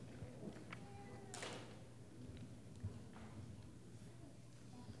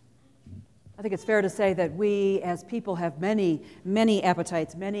I think it's fair to say that we as people have many, many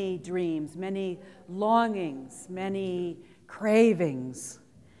appetites, many dreams, many longings, many cravings.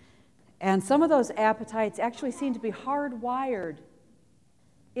 And some of those appetites actually seem to be hardwired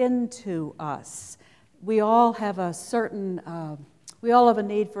into us. We all have a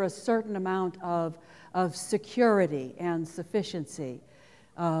need for a certain amount of security and sufficiency,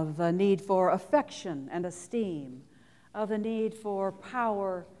 of a need for affection and esteem, of the need for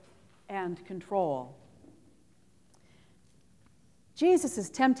power and control. Jesus'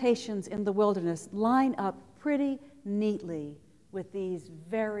 temptations in the wilderness line up pretty neatly with these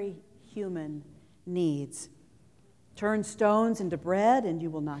very human needs. Turn stones into bread and you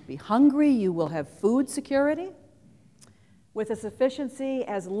will not be hungry. You will have food security with a sufficiency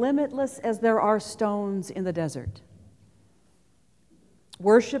as limitless as there are stones in the desert.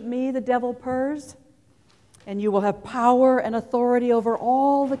 Worship me, the devil purrs, and you will have power and authority over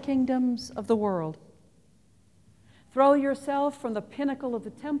all the kingdoms of the world. Throw yourself from the pinnacle of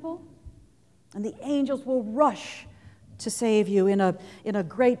the temple, and the angels will rush to save you in a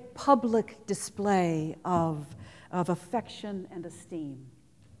great public display of affection and esteem.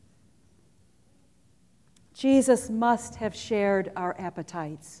 Jesus must have shared our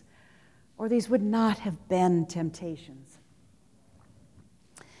appetites, or these would not have been temptations.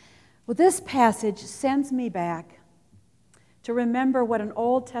 Well, this passage sends me back to remember what an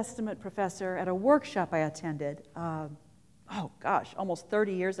Old Testament professor at a workshop I attended, almost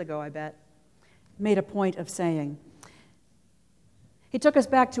 30 years ago, I bet, made a point of saying. He took us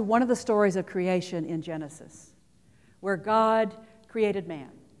back to one of the stories of creation in Genesis, where God created man,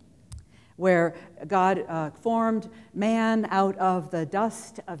 where God formed man out of the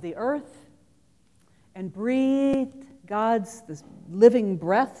dust of the earth and breathed this living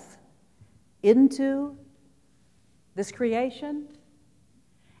breath into this creation,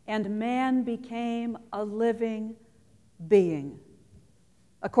 and man became a living being.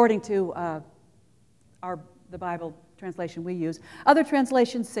 According to the Bible translation we use. Other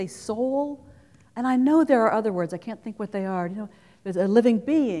translations say soul, and I know there are other words. I can't think what they are. There's a living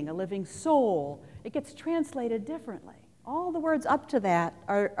being, a living soul. It gets translated differently. All the words up to that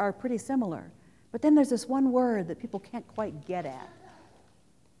are pretty similar. But then there's this one word that people can't quite get at.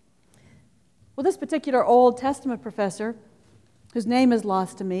 Well, this particular Old Testament professor, whose name is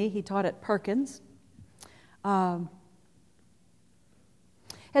lost to me, he taught at Perkins, had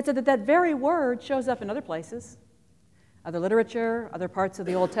said that very word shows up in other places, other literature, other parts of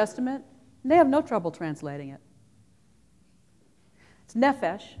the Old Testament, and they have no trouble translating it. It's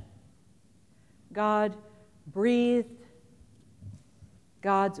nephesh. God breathed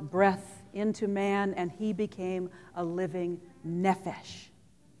God's breath into man, and he became a living nephesh.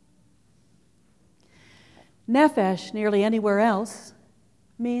 Nephesh, nearly anywhere else,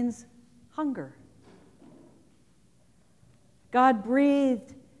 means hunger. God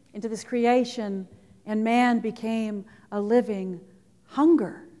breathed into this creation, and man became a living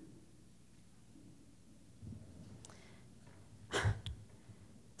hunger.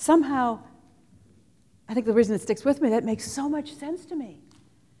 Somehow, I think the reason it sticks with me, that makes so much sense to me.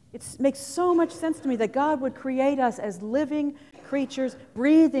 It makes so much sense to me that God would create us as living creatures,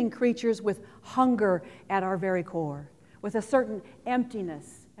 breathing creatures with hunger at our very core, with a certain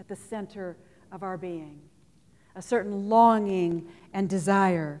emptiness at the center of our being, a certain longing and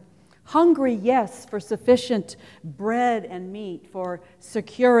desire. Hungry, yes, for sufficient bread and meat, for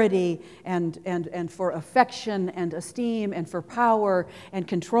security and for affection and esteem and for power and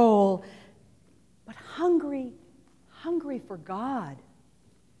control, but hungry for God.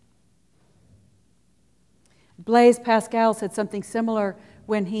 Blaise Pascal said something similar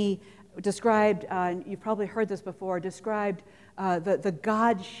when he described, and you've probably heard this before, described the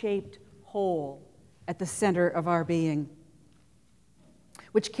God-shaped hole at the center of our being,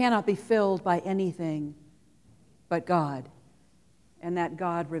 which cannot be filled by anything but God, and that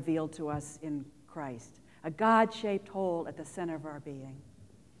God revealed to us in Christ. A God-shaped hole at the center of our being.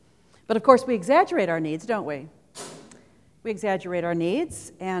 But of course, we exaggerate our needs, don't we? We exaggerate our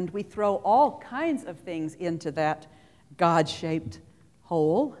needs, and we throw all kinds of things into that God-shaped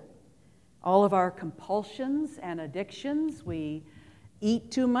hole. All of our compulsions and addictions. We eat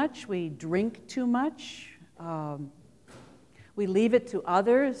too much, we drink too much. We leave it to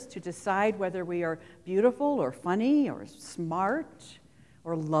others to decide whether we are beautiful or funny or smart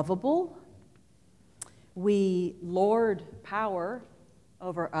or lovable. We lord power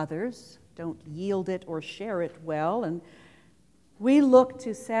over others, don't yield it or share it well, and we look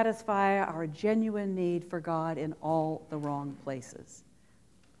to satisfy our genuine need for God in all the wrong places.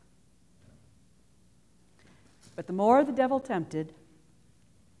 But the more the devil tempted,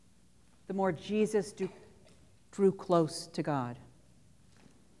 the more Jesus drew close to God.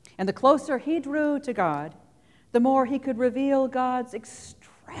 And the closer he drew to God, the more he could reveal God's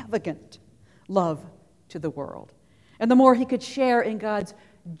extravagant love to the world. And the more he could share in God's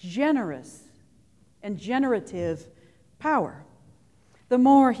generous and generative power. The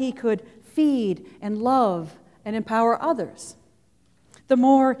more he could feed and love and empower others. The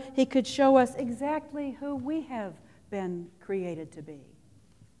more he could show us exactly who we have been created to be.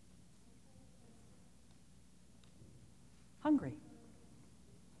 Hungry.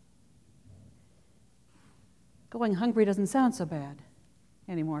 Going hungry doesn't sound so bad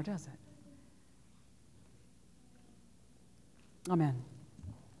anymore, does it? Amen.